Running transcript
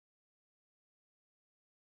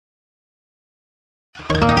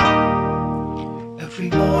Every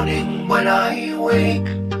morning when I wake,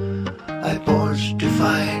 I pause to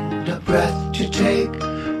find a breath to take.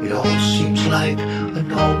 It all seems like a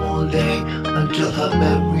normal day until her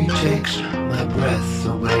memory takes my breath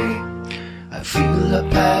away. I feel a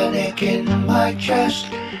panic in my chest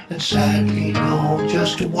and sadly know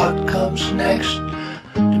just what comes next.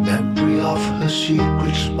 The memory of her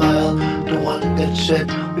secret smile, the one that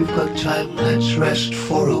said, "We've got time, let's rest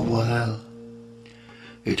for a while."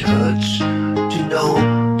 It hurts to know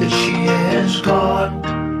that she is gone,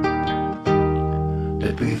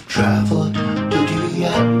 that we've traveled to the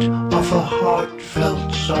end of a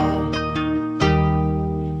heartfelt song.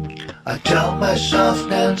 I tell myself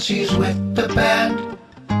Nanci's with the band,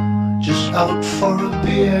 just out for a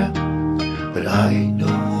beer, but I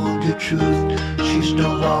know the truth, she's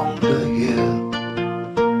no longer here.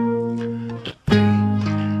 The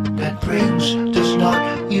pain that brings does not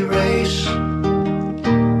erase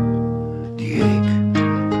the ache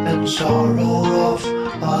and sorrow of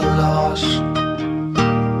our loss,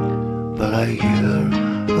 but I hear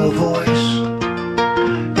her voice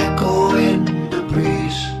echo in the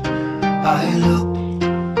breeze. I look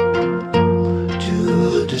to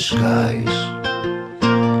the skies,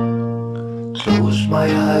 close my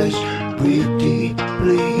eyes, breathe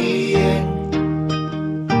deeply in,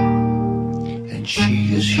 and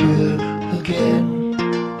she is here again.